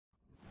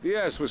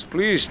Diaz was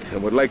pleased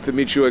and would like to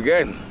meet you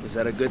again. Is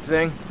that a good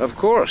thing? Of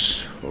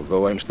course,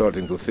 although I'm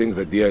starting to think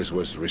that Diaz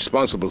was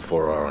responsible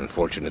for our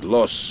unfortunate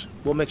loss.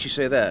 What makes you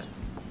say that?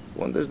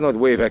 One does not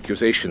wave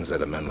accusations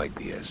at a man like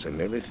Diaz. I'm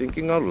merely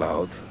thinking out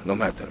loud. No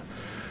matter.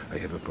 I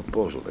have a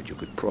proposal that you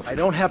could profit I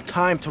don't have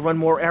time to run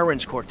more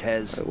errands,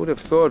 Cortez. I would have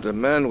thought a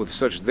man with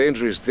such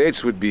dangerous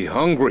dates would be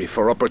hungry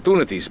for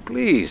opportunities.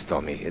 Please,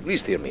 Tommy, at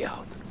least hear me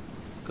out.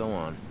 Go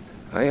on.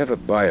 I have a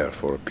buyer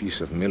for a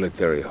piece of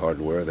military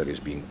hardware that is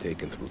being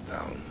taken through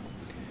town.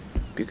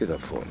 Pick it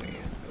up for me.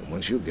 And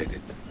once you get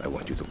it, I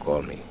want you to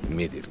call me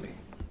immediately.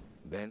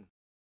 Ben?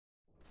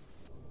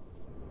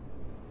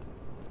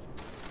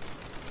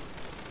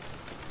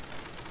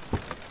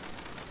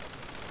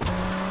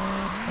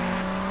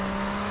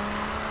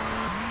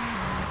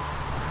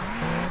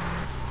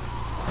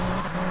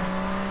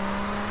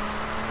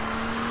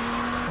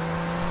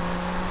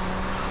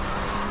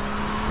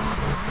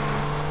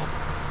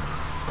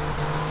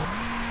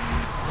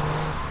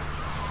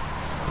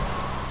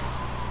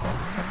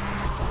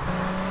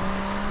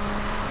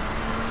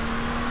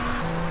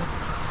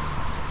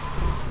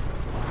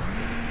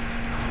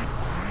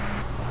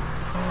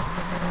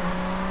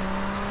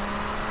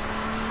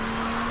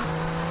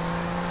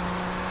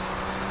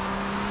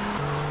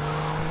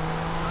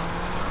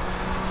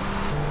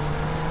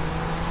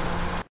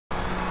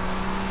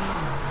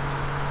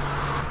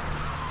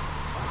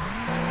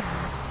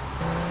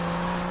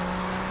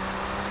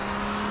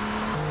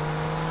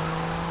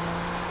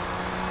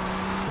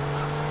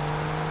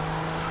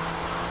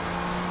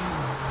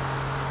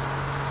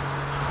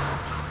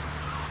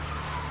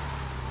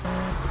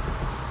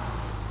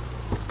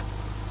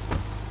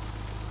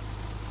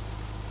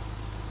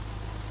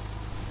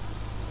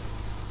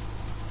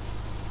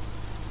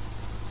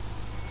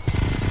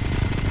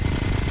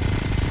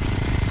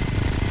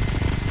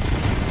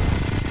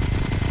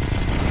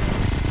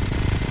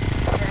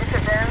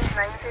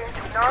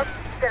 North,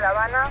 de La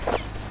Habana.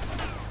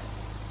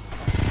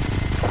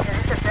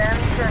 Dice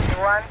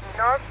 1021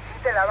 North,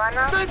 de La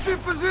Habana.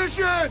 Defensive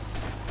positions!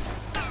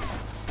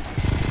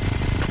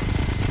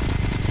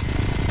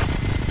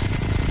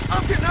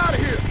 I'm getting out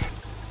of here!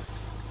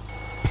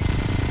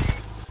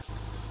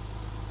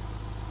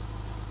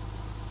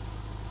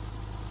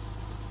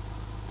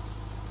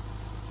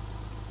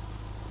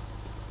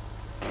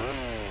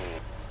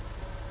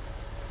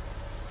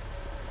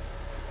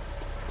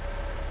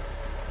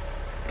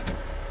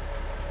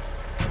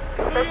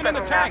 Man in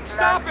the tank,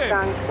 stop it!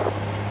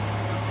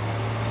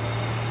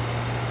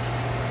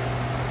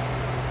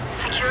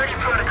 Security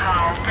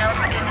protocol, failed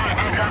for inlet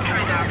and gun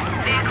trigger.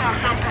 Vehicle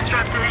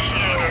self-destruct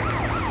initiated.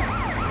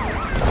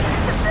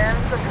 Dice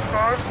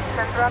 1024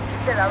 Central,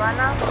 de La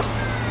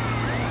Habana.